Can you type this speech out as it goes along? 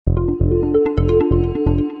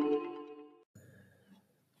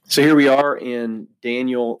So here we are in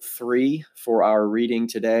Daniel 3 for our reading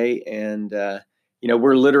today. And,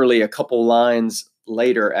 we're literally a couple lines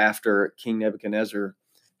later after King Nebuchadnezzar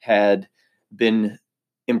had been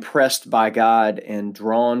impressed by God and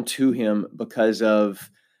drawn to him because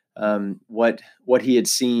of what he had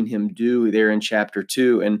seen him do there in chapter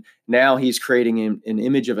 2. And now he's creating an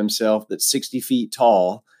image of himself that's 60 feet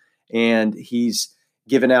tall. And he's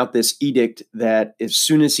given out this edict that as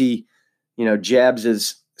soon as he, jabs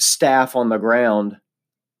his staff on the ground,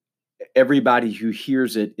 everybody who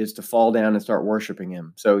hears it is to fall down and start worshiping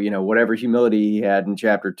him. So, whatever humility he had in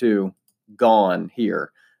chapter 2, gone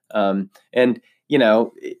here. And,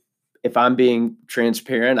 if I'm being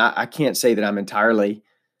transparent, I can't say that I'm entirely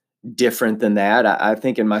different than that. I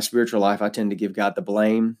think in my spiritual life, I tend to give God the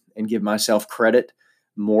blame and give myself credit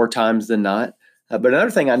more times than not. But another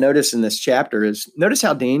thing I notice in this chapter is notice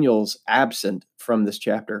how Daniel's absent from this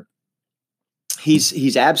chapter.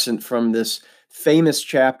 He's absent from this famous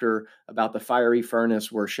chapter about the fiery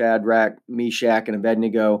furnace where Shadrach, Meshach, and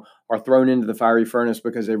Abednego are thrown into the fiery furnace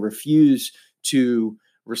because they refuse to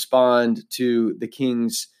respond to the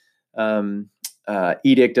king's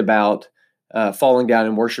edict about falling down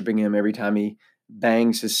and worshiping him every time he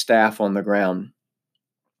bangs his staff on the ground.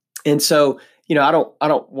 And so, I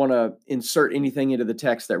don't want to insert anything into the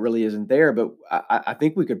text that really isn't there, but I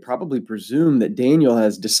think we could probably presume that Daniel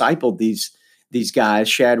has discipled these guys,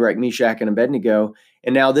 Shadrach, Meshach, and Abednego,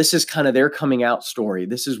 and now this is kind of their coming out story.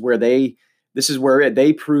 This is where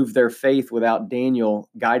they prove their faith without Daniel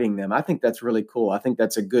guiding them. I think that's really cool. I think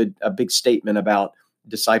that's a big statement about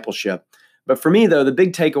discipleship. But for me, though, the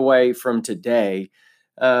big takeaway from today,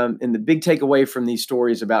 and the big takeaway from these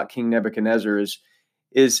stories about King Nebuchadnezzar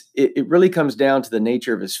is it really comes down to the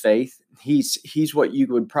nature of his faith. He's what you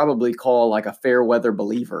would probably call like a fair weather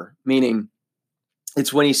believer, meaning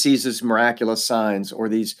it's when he sees these miraculous signs or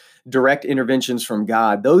these direct interventions from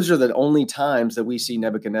God. Those are the only times that we see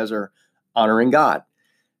Nebuchadnezzar honoring God.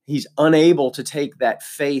 He's unable to take that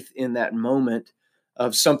faith in that moment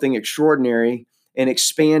of something extraordinary and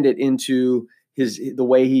expand it into the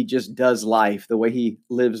way he just does life, the way he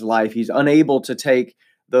lives life. He's unable to take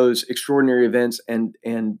those extraordinary events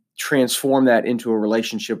and transform that into a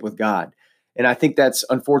relationship with God. And I think that's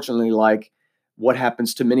unfortunately like what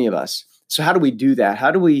happens to many of us. So how do we do that? How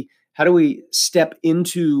do we step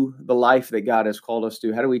into the life that God has called us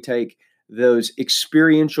to? How do we take those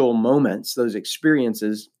experiential moments, those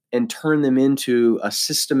experiences, and turn them into a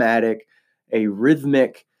systematic, a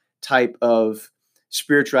rhythmic type of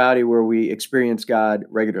spirituality where we experience God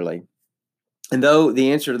regularly? And though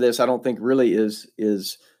the answer to this, I don't think really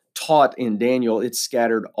is taught in Daniel, it's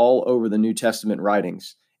scattered all over the New Testament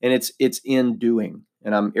writings. And it's in doing,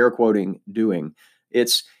 and I'm air quoting doing.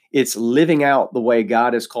 It's living out the way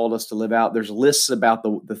God has called us to live out. There's lists about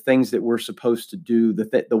the things that we're supposed to do,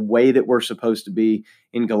 the way that we're supposed to be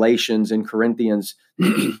in Galatians and Corinthians.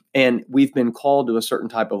 And we've been called to a certain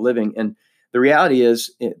type of living. And the reality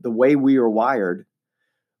is the way we are wired,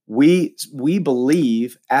 we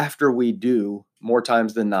believe after we do more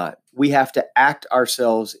times than not. We have to act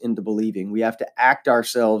ourselves into believing. We have to act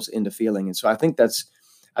ourselves into feeling. And so I think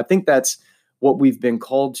that's what we've been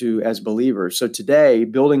called to as believers. So today,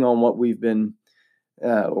 building on what we've been,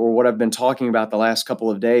 or what I've been talking about the last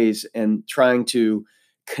couple of days and trying to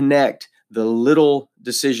connect the little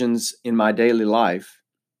decisions in my daily life,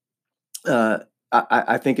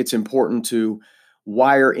 I think it's important to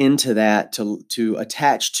wire into that, to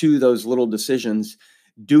attach to those little decisions,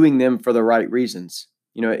 doing them for the right reasons.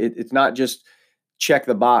 It's not just check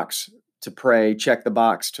the box to pray, check the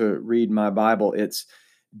box to read my Bible. It's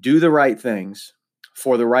do the right things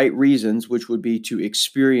for the right reasons, which would be to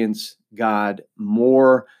experience God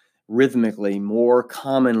more rhythmically, more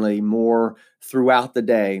commonly, more throughout the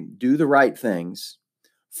day. Do the right things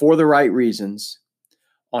for the right reasons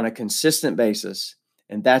on a consistent basis.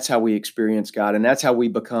 And that's how we experience God. And that's how we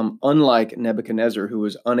become unlike Nebuchadnezzar, who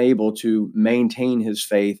was unable to maintain his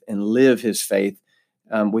faith and live his faith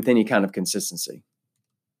with any kind of consistency.